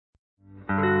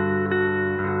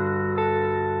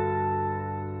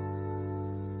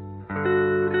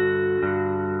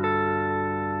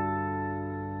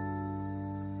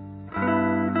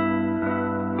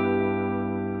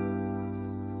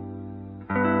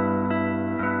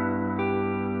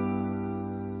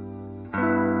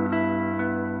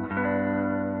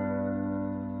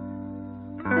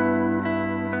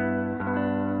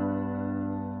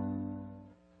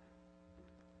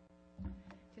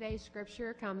Today's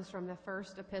scripture comes from the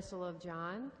first epistle of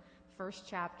John, first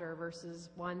chapter, verses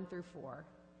 1 through 4.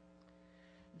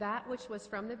 That which was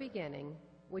from the beginning,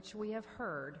 which we have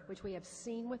heard, which we have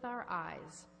seen with our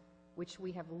eyes, which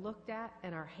we have looked at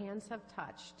and our hands have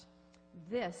touched,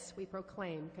 this we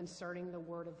proclaim concerning the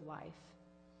word of life.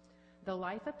 The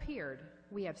life appeared,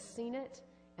 we have seen it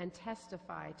and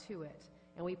testify to it,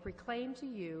 and we proclaim to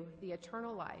you the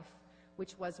eternal life,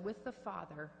 which was with the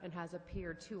Father and has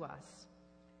appeared to us.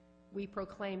 We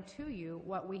proclaim to you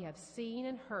what we have seen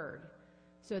and heard,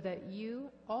 so that you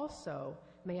also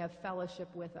may have fellowship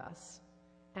with us.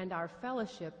 And our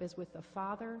fellowship is with the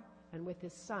Father and with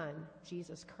his Son,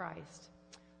 Jesus Christ.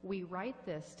 We write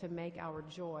this to make our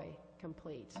joy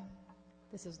complete.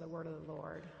 This is the word of the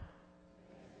Lord.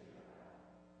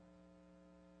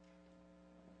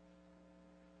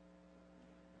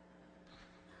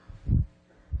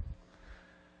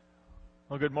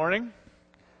 Well, good morning.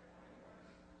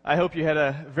 I hope you had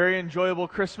a very enjoyable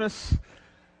Christmas.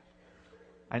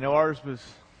 I know ours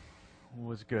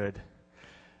was good.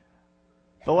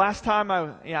 The last time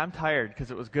I'm tired because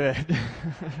it was good.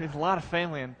 There's a lot of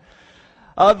family. And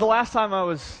the last time I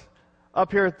was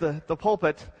up here at the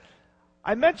pulpit,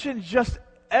 I mentioned just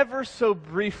ever so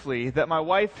briefly that my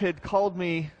wife had called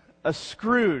me a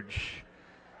Scrooge.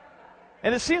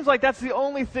 And it seems like that's the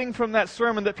only thing from that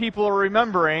sermon that people are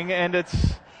remembering, and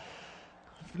it's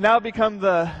now become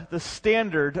the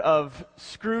standard of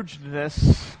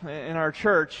Scroogeness in our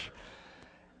church.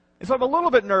 And so I'm a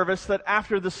little bit nervous that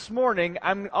after this morning,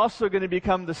 I'm also going to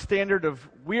become the standard of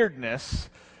weirdness.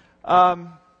 But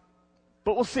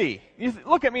we'll see. You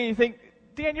look at me and you think,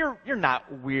 Dan, you're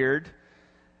not weird.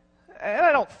 And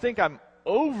I don't think I'm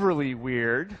overly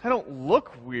weird. I don't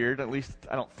look weird, at least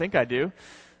I don't think I do.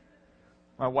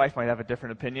 My wife might have a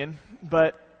different opinion.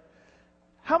 But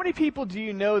how many people do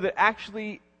you know that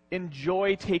actually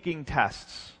enjoy taking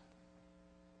tests?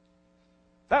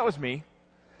 That was me.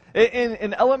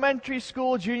 In elementary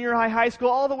school, junior high, high school,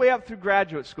 all the way up through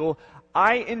graduate school,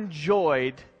 I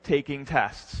enjoyed taking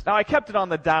tests. Now, I kept it on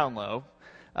the down low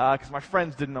because my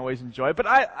friends didn't always enjoy it, but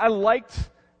I liked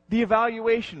the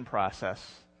evaluation process.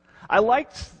 I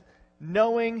liked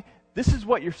knowing this is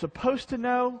what you're supposed to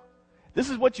know,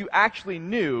 this is what you actually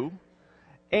knew,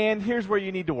 and here's where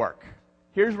you need to work.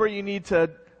 Here's where you need to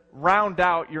round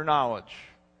out your knowledge.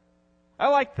 I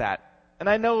like that, and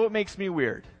I know it makes me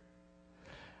weird.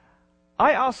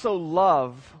 I also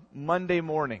love Monday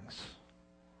mornings.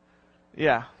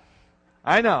 Yeah,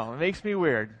 I know, it makes me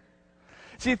weird.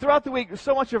 See, throughout the week,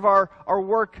 so much of our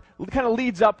work kind of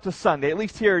leads up to Sunday, at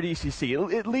least here at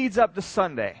ECC. It leads up to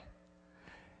Sunday.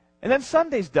 And then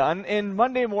Sunday's done, and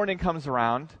Monday morning comes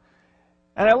around,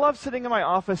 and I love sitting in my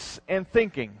office and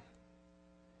thinking,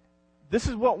 this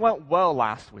is what went well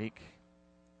last week.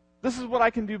 This is what I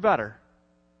can do better.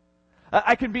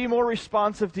 I can be more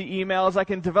responsive to emails. I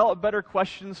can develop better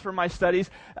questions for my studies.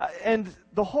 And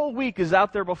the whole week is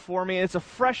out there before me. It's a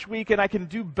fresh week, and I can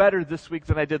do better this week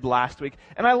than I did last week.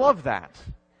 And I love that.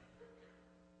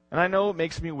 And I know it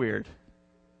makes me weird.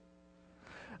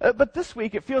 But this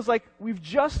week, it feels like we've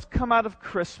just come out of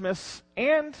Christmas,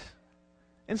 and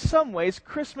in some ways,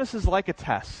 Christmas is like a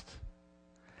test.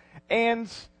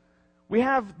 And we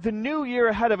have the new year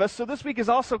ahead of us, so this week is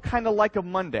also kind of like a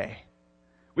Monday.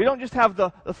 We don't just have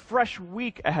the fresh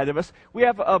week ahead of us, we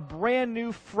have a brand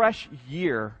new, fresh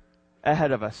year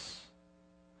ahead of us.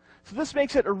 So this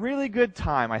makes it a really good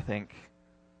time, I think.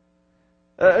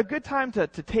 A good time to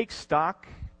take stock,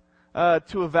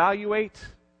 to evaluate,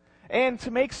 and to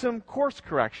make some course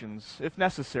corrections, if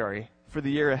necessary, for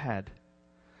the year ahead.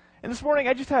 And this morning,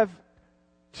 I just have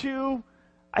two,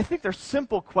 I think they're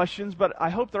simple questions, but I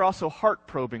hope they're also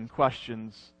heart-probing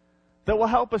questions that will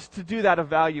help us to do that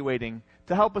evaluating,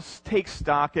 to help us take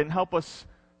stock and help us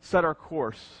set our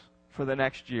course for the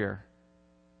next year.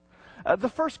 The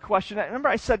first question, I remember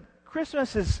I said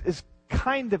Christmas is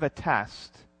kind of a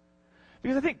test,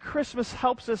 because I think Christmas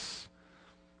helps us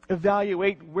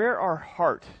evaluate where our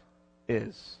heart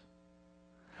is.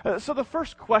 So the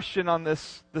first question on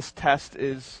this test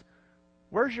is,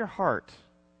 where's your heart?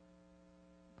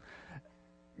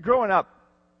 Growing up,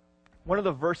 one of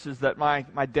the verses that my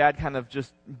dad kind of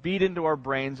just beat into our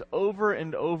brains over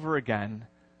and over again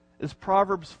is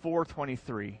Proverbs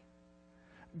 4:23.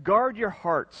 Guard your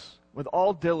hearts with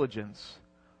all diligence,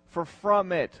 for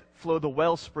from it flow the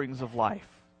well springs of life.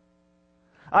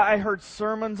 I heard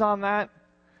sermons on that.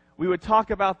 We would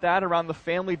talk about that around the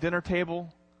family dinner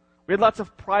table. We had lots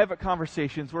of private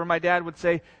conversations where my dad would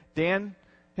say, Dan,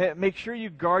 make sure you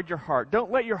guard your heart. Don't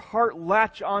let your heart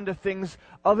latch onto things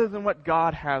other than what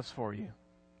God has for you.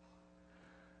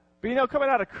 But coming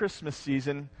out of Christmas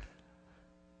season,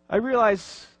 I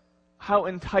realize how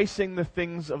enticing the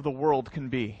things of the world can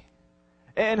be,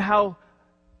 and how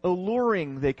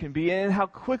alluring they can be, and how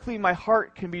quickly my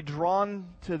heart can be drawn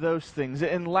to those things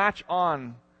and latch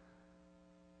on,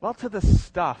 well, to the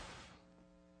stuff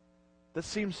that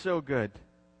seems so good.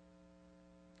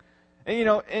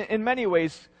 And in many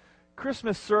ways,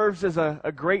 Christmas serves as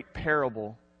a great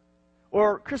parable,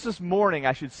 or Christmas morning,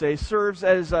 I should say, serves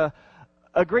as a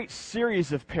great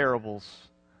series of parables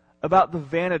about the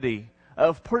vanity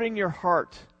of putting your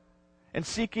heart and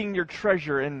seeking your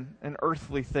treasure in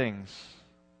earthly things.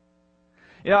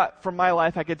 From my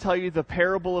life, I could tell you the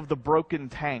parable of the broken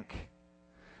tank.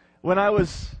 When I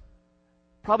was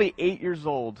probably 8 years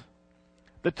old,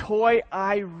 the toy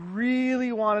I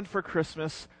really wanted for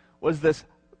Christmas was this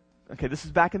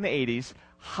is back in the 80s,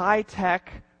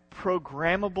 high-tech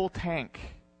programmable tank.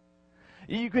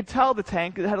 You could tell the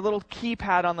tank, it had a little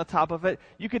keypad on the top of it,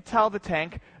 you could tell the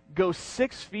tank, go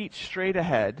 6 feet straight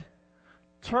ahead,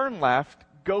 turn left,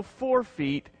 go 4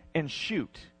 feet, and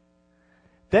shoot.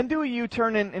 Then do a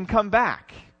U-turn and come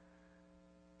back.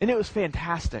 And it was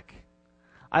fantastic.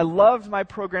 I loved my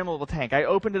programmable tank. I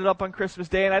opened it up on Christmas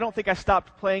Day, and I don't think I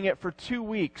stopped playing it for 2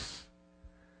 weeks.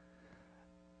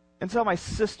 Until my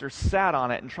sister sat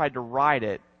on it and tried to ride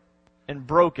it and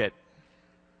broke it.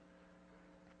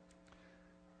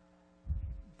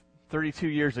 32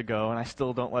 years ago, and I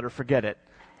still don't let her forget it.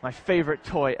 My favorite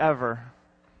toy ever.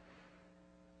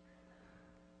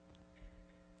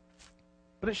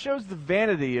 But it shows the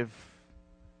vanity of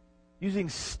using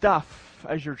stuff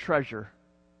as your treasure,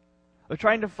 of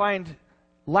trying to find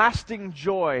lasting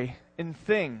joy in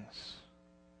things.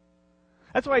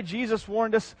 That's why Jesus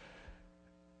warned us,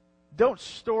 don't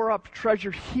store up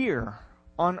treasure here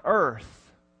on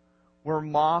earth where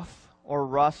moth or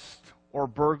rust or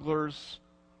burglars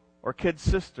or kid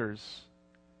sisters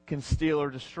can steal or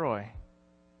destroy.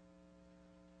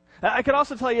 I could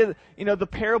also tell you, the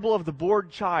parable of the bored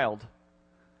child.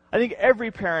 I think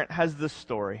every parent has this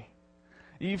story.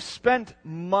 You've spent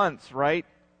months, right,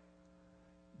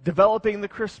 developing the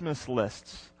Christmas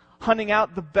lists, hunting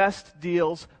out the best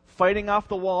deals, fighting off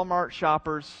the Walmart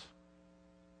shoppers.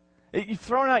 You've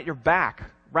thrown out your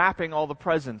back, wrapping all the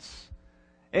presents,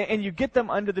 and you get them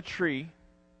under the tree.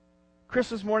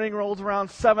 Christmas morning rolls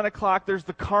around, 7 o'clock, there's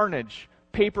the carnage.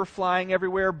 Paper flying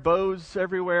everywhere, bows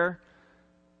everywhere.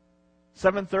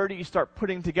 7:30, you start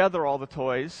putting together all the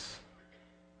toys.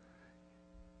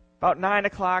 About 9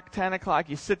 o'clock, 10 o'clock,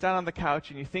 you sit down on the couch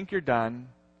and you think you're done,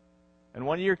 and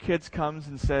one of your kids comes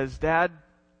and says, "Dad,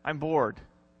 I'm bored."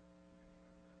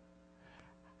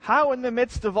 How in the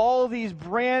midst of all of these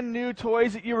brand new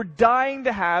toys that you were dying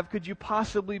to have could you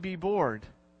possibly be bored?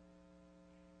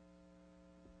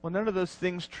 Well, none of those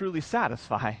things truly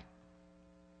satisfy.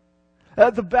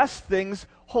 The best things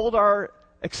hold our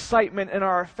excitement and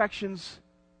our affections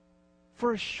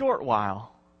for a short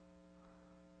while,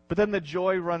 but then the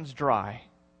joy runs dry.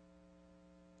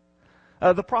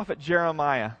 The prophet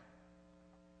Jeremiah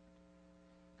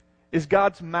is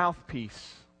God's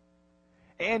mouthpiece,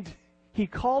 and he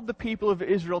called the people of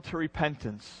Israel to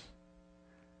repentance.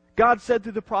 God said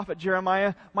through the prophet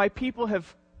Jeremiah, "My people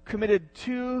have committed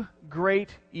 2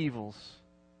 great evils.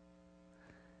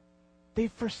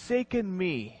 They've forsaken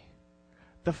me,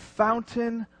 the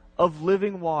fountain of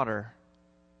living water,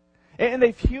 and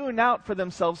they've hewn out for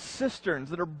themselves cisterns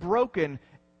that are broken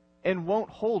and won't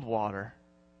hold water."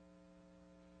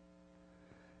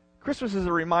 Christmas is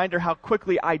a reminder how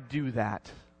quickly I do that.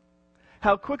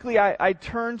 How quickly I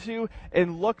turn to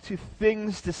and look to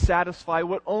things to satisfy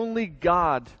what only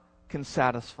God can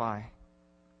satisfy.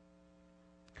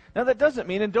 Now that doesn't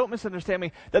mean, and don't misunderstand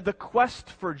me, that the quest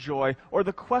for joy or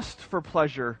the quest for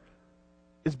pleasure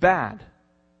is bad.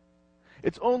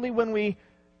 It's only when we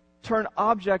turn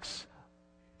objects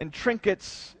and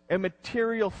trinkets and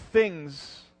material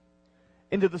things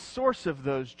into the source of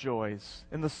those joys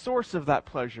and the source of that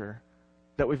pleasure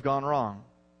that we've gone wrong.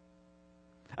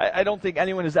 I don't think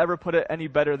anyone has ever put it any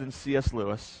better than C.S.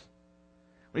 Lewis,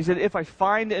 when he said, "If I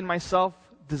find in myself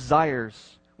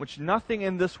desires which nothing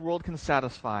in this world can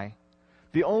satisfy,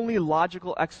 the only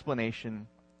logical explanation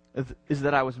is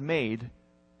that I was made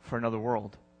for another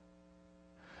world."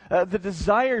 The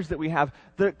desires that we have,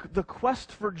 the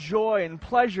quest for joy and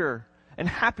pleasure and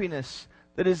happiness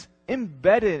that is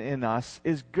embedded in us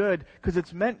is good because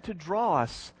it's meant to draw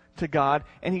us to God,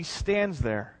 and He stands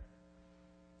there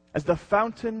as the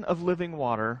fountain of living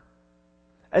water,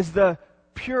 as the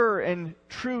pure and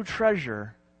true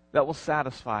treasure that will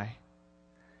satisfy.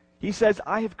 He says,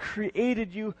 "I have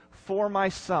created you for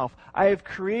myself. I have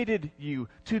created you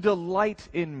to delight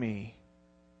in me.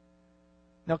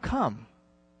 Now come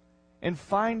and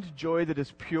find joy that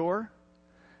is pure,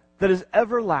 that is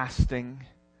everlasting,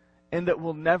 and that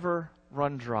will never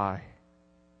run dry.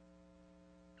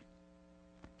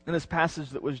 In this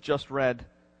passage that was just read,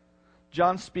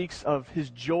 John speaks of his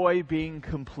joy being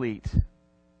complete.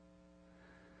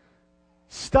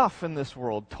 Stuff in this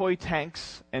world, toy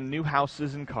tanks and new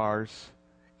houses and cars,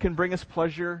 can bring us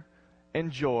pleasure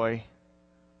and joy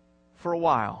for a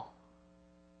while.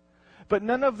 But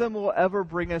none of them will ever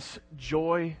bring us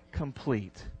joy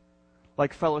complete,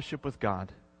 like fellowship with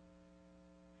God.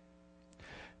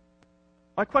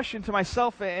 My question to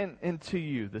myself and to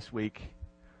you this week,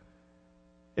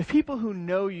 if people who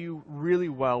know you really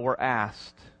well were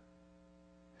asked,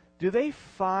 do they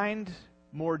find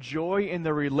more joy in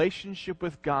their relationship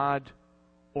with God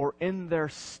or in their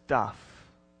stuff?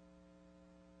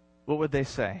 What would they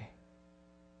say?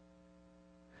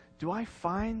 Do I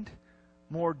find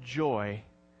more joy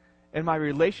in my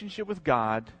relationship with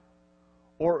God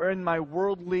or in my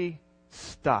worldly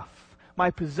stuff?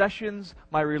 My possessions,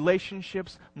 my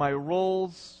relationships, my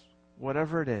roles,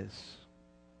 whatever it is.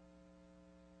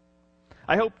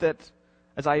 I hope that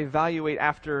as I evaluate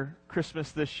after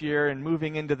Christmas this year and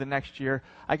moving into the next year,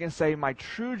 I can say my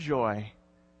true joy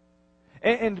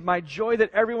and my joy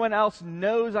that everyone else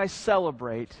knows I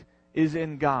celebrate is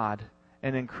in God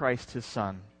and in Christ His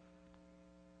Son.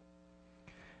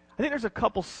 I think there's a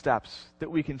couple steps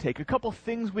that we can take, a couple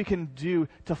things we can do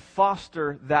to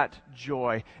foster that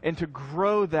joy and to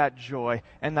grow that joy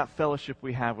and that fellowship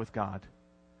we have with God.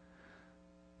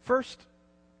 First,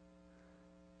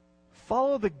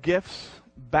 follow the gifts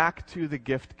back to the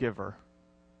gift giver.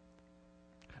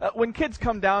 When kids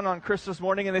come down on Christmas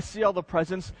morning and they see all the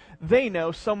presents, they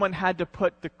know someone had to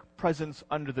put the presents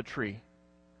under the tree.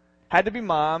 Had to be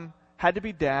mom, had to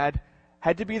be dad,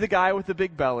 had to be the guy with the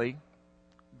big belly,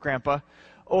 grandpa,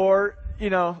 or,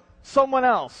 someone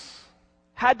else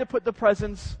had to put the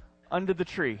presents under the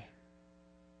tree.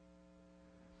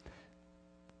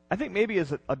 I think maybe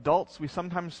as adults we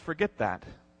sometimes forget that.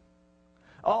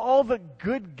 All the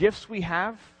good gifts we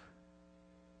have,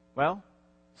 well,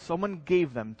 someone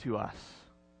gave them to us.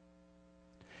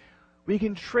 We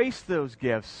can trace those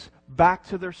gifts back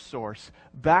to their source,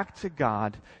 back to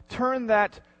God. Turn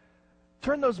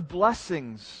those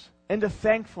blessings into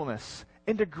thankfulness,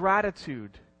 into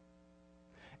gratitude.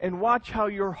 And watch how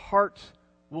your heart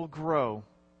will grow.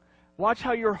 Watch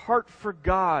how your heart for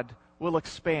God will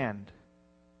expand.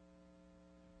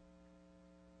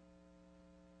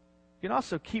 You can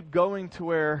also keep going to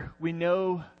where we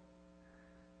know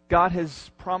God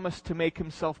has promised to make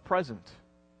Himself present.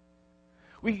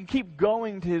 We can keep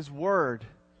going to His Word.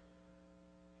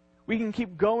 We can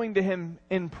keep going to Him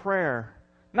in prayer.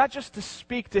 Not just to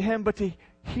speak to Him, but to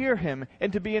hear Him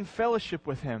and to be in fellowship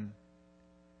with Him.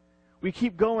 We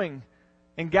keep going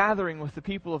and gathering with the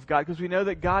people of God because we know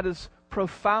that God is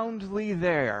profoundly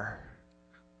there,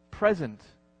 present.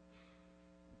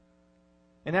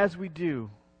 And as we do,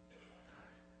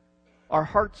 our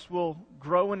hearts will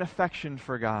grow in affection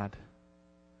for God.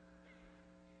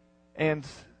 And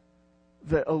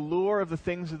the allure of the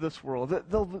things of this world,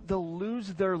 they'll lose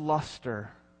their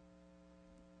luster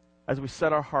as we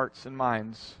set our hearts and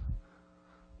minds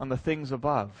on the things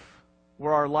above,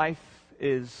 where our life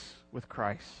is with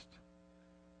Christ.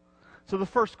 So the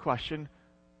first question,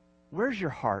 where's your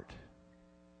heart?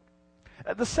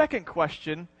 The second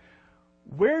question,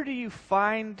 where do you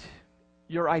find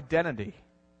your identity?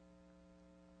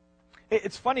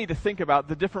 It's funny to think about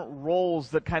the different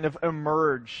roles that kind of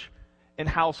emerge in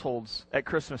households at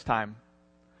Christmas time.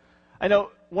 I know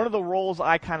one of the roles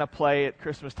I kind of play at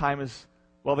Christmas time is,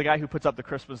 well, the guy who puts up the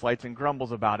Christmas lights and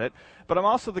grumbles about it, but I'm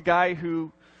also the guy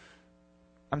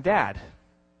I'm dad.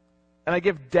 And I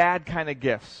give dad kind of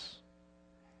gifts.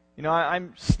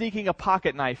 I'm sneaking a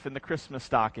pocket knife in the Christmas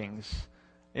stockings.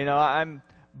 I'm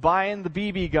buying the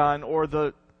BB gun or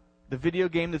the video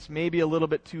game that's maybe a little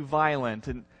bit too violent,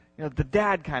 and the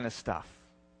dad kind of stuff.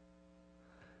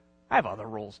 I have other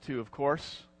roles too, of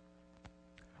course.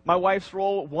 My wife's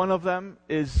role, one of them,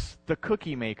 is the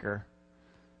cookie maker.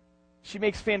 She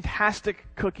makes fantastic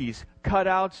cookies,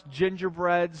 cutouts,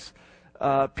 gingerbreads,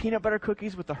 peanut butter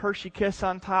cookies with the Hershey Kiss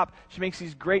on top. She makes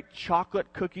these great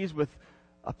chocolate cookies with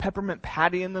a peppermint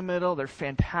patty in the middle. They're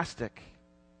fantastic.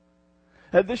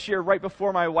 This year, right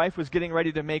before my wife was getting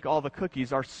ready to make all the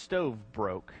cookies, our stove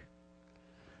broke.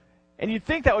 And you'd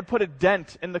think that would put a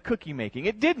dent in the cookie making.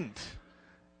 It didn't.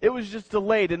 It was just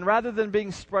delayed. And rather than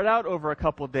being spread out over a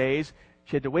couple days,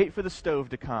 she had to wait for the stove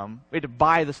to come. We had to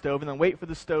buy the stove and then wait for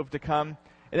the stove to come.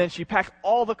 And then she packed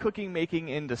all the cooking making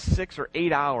into 6 or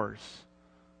 8 hours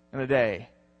in a day.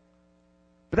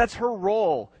 But that's her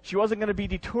role. She wasn't going to be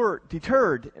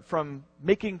deterred from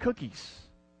making cookies.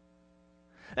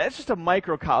 And it's just a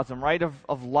microcosm, right,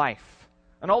 of life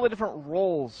and all the different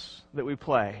roles that we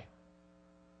play.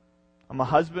 I'm a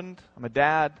husband, I'm a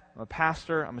dad, I'm a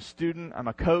pastor, I'm a student, I'm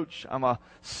a coach, I'm a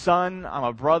son, I'm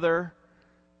a brother,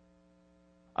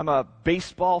 I'm a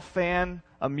baseball fan,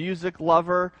 a music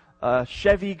lover, a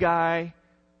Chevy guy.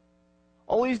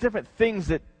 All these different things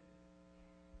that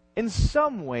in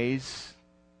some ways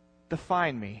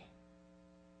define me.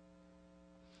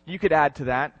 You could add to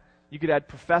that. You could add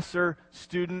professor,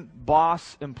 student,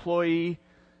 boss, employee.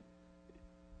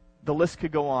 The list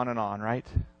could go on, right?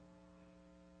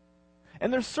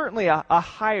 And there's certainly a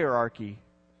hierarchy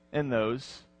in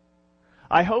those.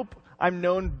 I hope I'm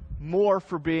known more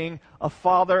for being a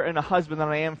father and a husband than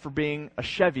I am for being a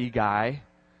Chevy guy,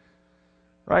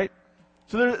 right?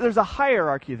 So there's a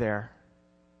hierarchy there.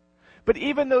 But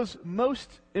even those most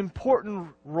important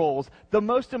roles, the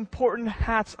most important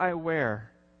hats I wear,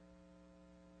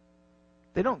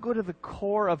 they don't go to the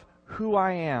core of who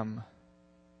I am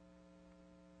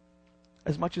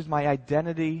as much as my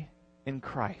identity in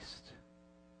Christ.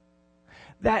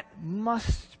 That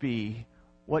must be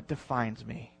what defines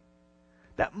me.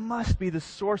 That must be the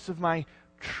source of my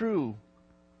true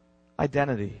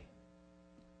identity.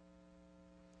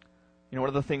 You know, one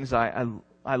of the things I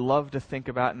love to think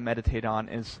about and meditate on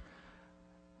is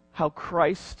how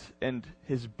Christ and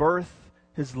His birth,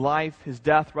 His life, His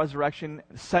death, resurrection,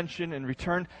 ascension, and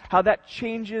return, how that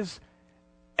changes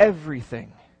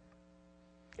everything.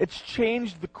 It's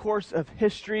changed the course of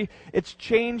history. It's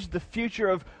changed the future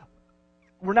of,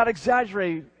 we're not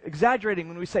exaggerating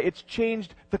when we say it's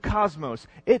changed the cosmos.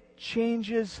 It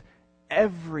changes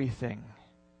everything.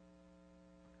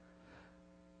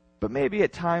 But maybe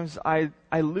at times I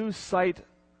lose sight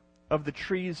of the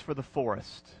trees for the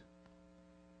forest.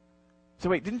 So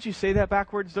wait, didn't you say that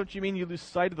backwards? Don't you mean you lose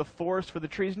sight of the forest for the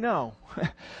trees? No.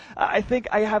 I think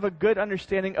I have a good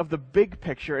understanding of the big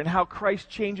picture and how Christ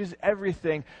changes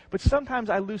everything. But sometimes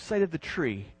I lose sight of the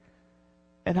tree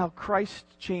and how Christ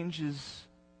changes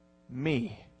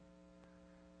me.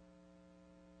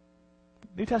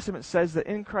 The New Testament says that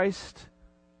in Christ,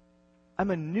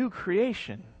 I'm a new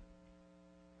creation.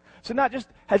 So not just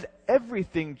has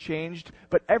everything changed,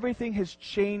 but everything has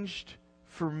changed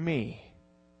for me.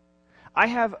 I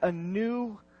have a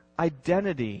new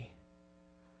identity.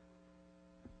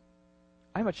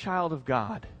 I'm a child of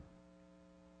God.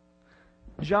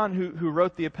 John, who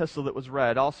wrote the epistle that was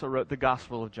read, also wrote the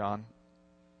Gospel of John.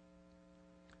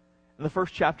 In the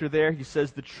first chapter there, he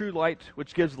says, "The true light,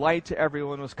 which gives light to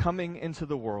everyone, was coming into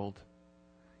the world.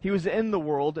 He was in the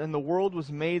world, and the world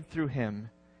was made through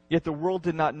him. Yet the world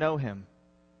did not know him.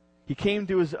 He came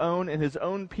to his own, and his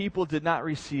own people did not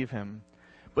receive him.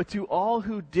 But to all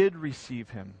who did receive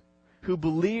him, who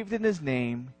believed in his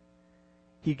name,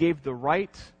 he gave the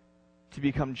right to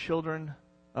become children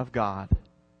of God,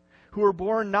 who were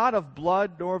born not of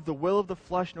blood, nor of the will of the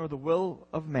flesh, nor the will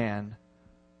of man,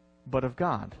 but of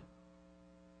God."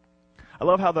 I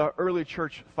love how the early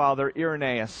church father,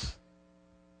 Irenaeus,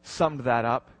 summed that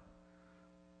up.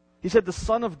 He said, "The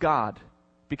Son of God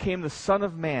became the Son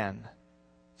of Man,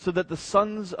 so that the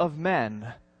sons of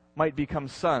men might become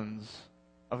sons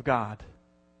of God."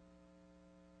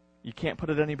 You can't put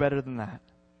it any better than that.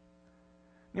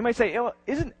 You might say,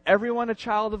 isn't everyone a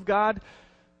child of God?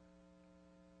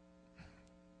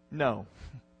 No.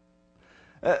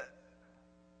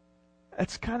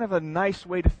 That's kind of a nice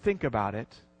way to think about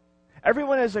it.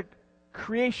 Everyone is a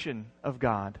creation of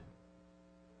God.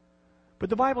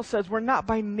 But the Bible says we're not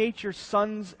by nature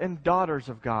sons and daughters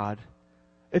of God.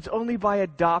 It's only by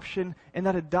adoption, and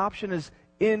that adoption is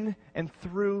in and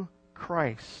through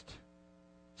Christ.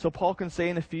 So Paul can say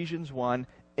in Ephesians 1,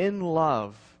 "In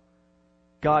love,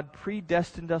 God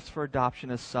predestined us for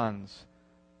adoption as sons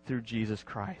through Jesus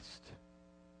Christ."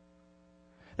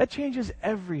 That changes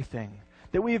everything,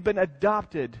 that we have been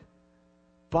adopted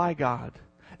by God.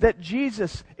 That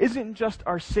Jesus isn't just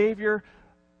our Savior,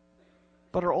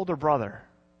 but our older brother.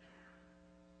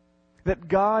 That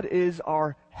God is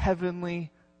our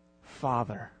heavenly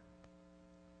Father.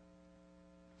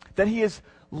 That He has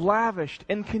lavished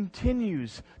and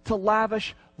continues to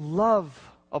lavish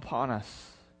love upon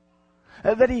us.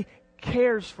 That He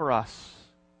cares for us.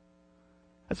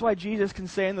 That's why Jesus can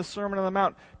say in the Sermon on the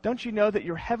Mount, "Don't you know that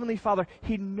your heavenly Father,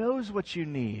 He knows what you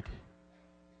need.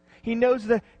 He knows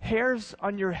the hairs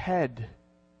on your head.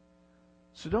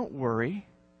 So don't worry.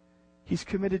 He's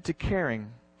committed to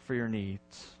caring for your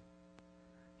needs."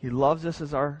 He loves us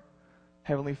as our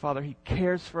Heavenly Father. He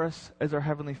cares for us as our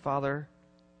Heavenly Father.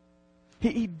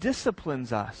 He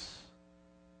disciplines us.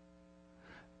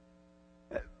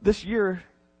 this year,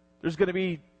 there's going to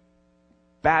be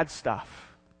bad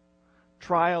stuff.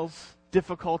 Trials,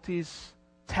 difficulties,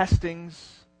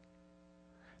 testings.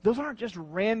 Those aren't just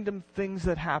random things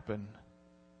that happen.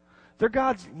 They're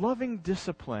God's loving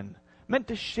discipline, meant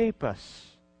to shape us,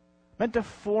 meant to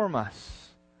form us,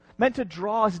 meant to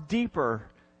draw us deeper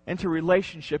into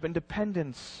relationship and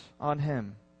dependence on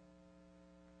Him.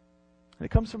 And it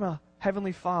comes from a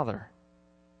Heavenly Father.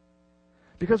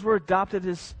 Because we're adopted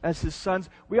as His sons,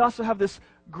 we also have this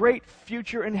great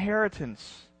future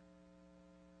inheritance.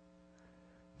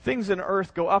 Things in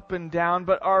earth go up and down,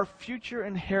 but our future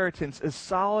inheritance is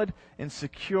solid and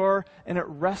secure, and it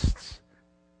rests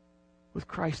with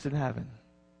Christ in heaven.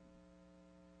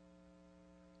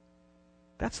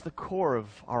 That's the core of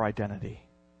our identity.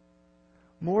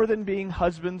 More than being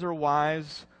husbands or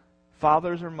wives,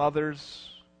 fathers or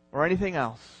mothers, or anything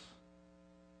else.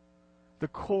 The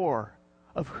core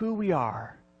of who we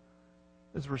are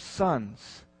is we're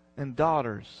sons and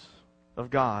daughters of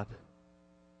God.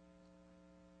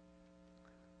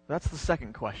 That's the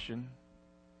second question.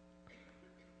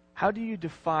 How do you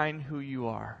define who you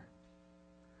are?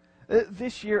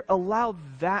 This year, allow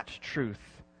that truth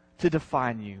to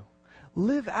define you.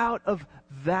 Live out of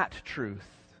that truth.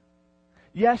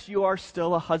 Yes, you are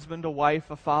still a husband, a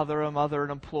wife, a father, a mother,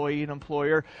 an employee, an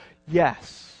employer.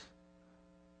 Yes.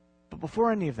 But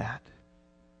before any of that,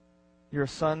 you're a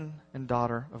son and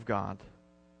daughter of God.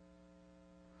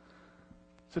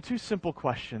 So 2 simple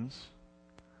questions.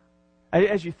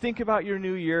 As you think about your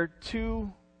new year,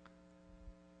 2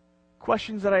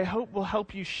 questions that I hope will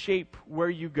help you shape where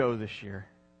you go this year.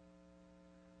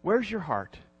 Where's your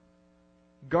heart?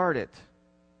 Guard it.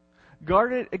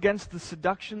 Guard it against the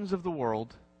seductions of the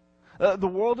world. The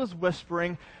world is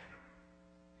whispering,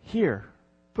 here.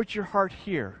 Put your heart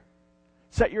here.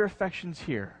 Set your affections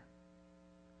here.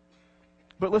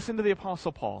 But listen to the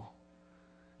Apostle Paul,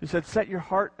 who said, set your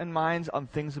heart and minds on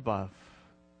things above.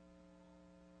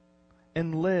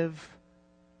 And live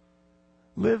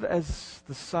as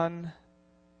the son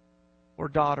or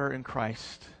daughter in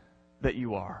Christ that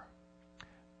you are.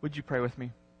 Would you pray with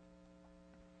me?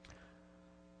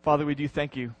 Father, we do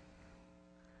thank you.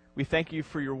 We thank you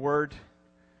for your word.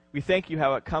 We thank you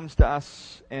how it comes to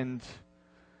us and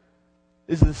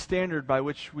is the standard by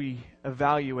which we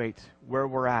evaluate where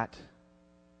we're at,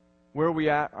 where we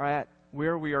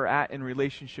are at in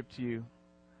relationship to you.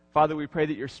 Father, we pray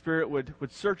that your Spirit would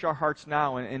search our hearts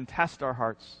now and test our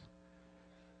hearts.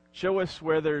 Show us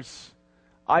where there's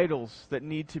idols that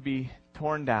need to be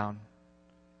torn down.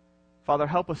 Father,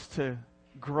 help us to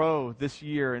grow this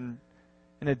year in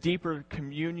a deeper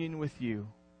communion with you.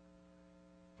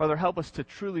 Father, help us to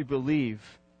truly believe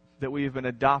that we have been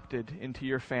adopted into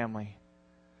your family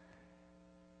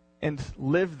and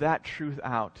live that truth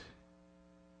out.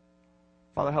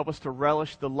 Father, help us to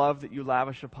relish the love that you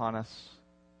lavish upon us.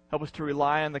 Help us to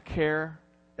rely on the care,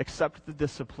 accept the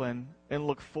discipline, and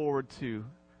look forward to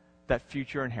that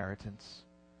future inheritance.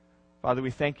 Father,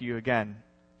 we thank you again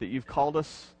that you've called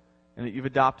us and that you've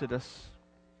adopted us.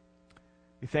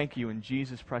 We thank you in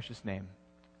Jesus' precious name.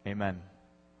 Amen.